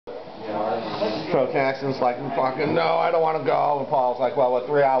So Jackson's like, fucking, no, I don't want to go. And Paul's like, well, we're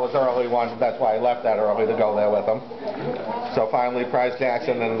 3 hours early once. That's why I left that early to go there with him. So finally, Price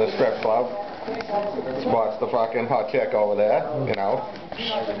Jackson in the strip club spots the fucking hot chick over there, you know,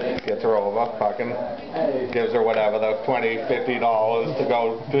 gets her over, fucking gives her whatever, the $20, $50 to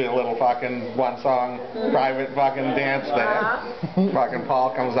go do a little fucking one-song private fucking dance there. Fucking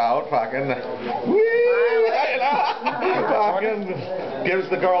Paul comes out, fucking, woo, you know, fucking gives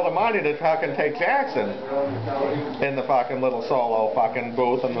the girl the money to fucking take Jackson in the fucking little solo fucking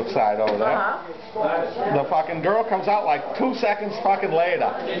booth on the side over there. The fucking girl comes out like 2 seconds fucking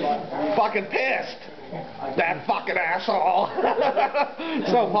later, fucking pissed. That fucking asshole.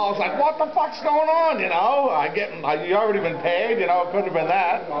 So Paul's like, what the fuck's going on, you know? You already been paid, you know, it couldn't have been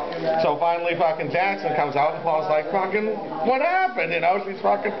that. So finally fucking Jackson comes out and Paul's like, fucking, what happened, you know? She's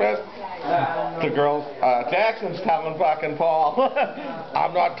fucking pissed. The girl, Jackson's telling fucking Paul,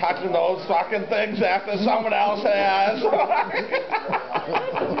 I'm not touching those fucking things after someone else has.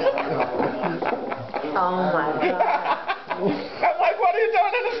 Oh my God. I'm like, what are you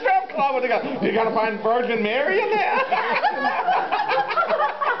doing in a strip club? And they go, you gonna find Virgin Mary in there?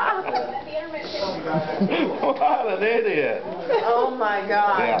 What an idiot. Oh my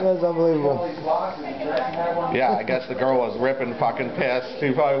God. Yeah. That's unbelievable. Yeah, I guess the girl was ripping fucking pissed.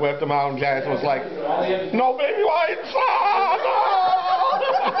 She probably whipped him out and Jackson was like, no baby wipes!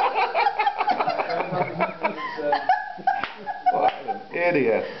 What an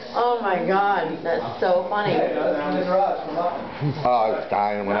idiot. Oh my God, that's so funny. Oh, I was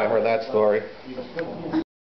dying when I heard that story.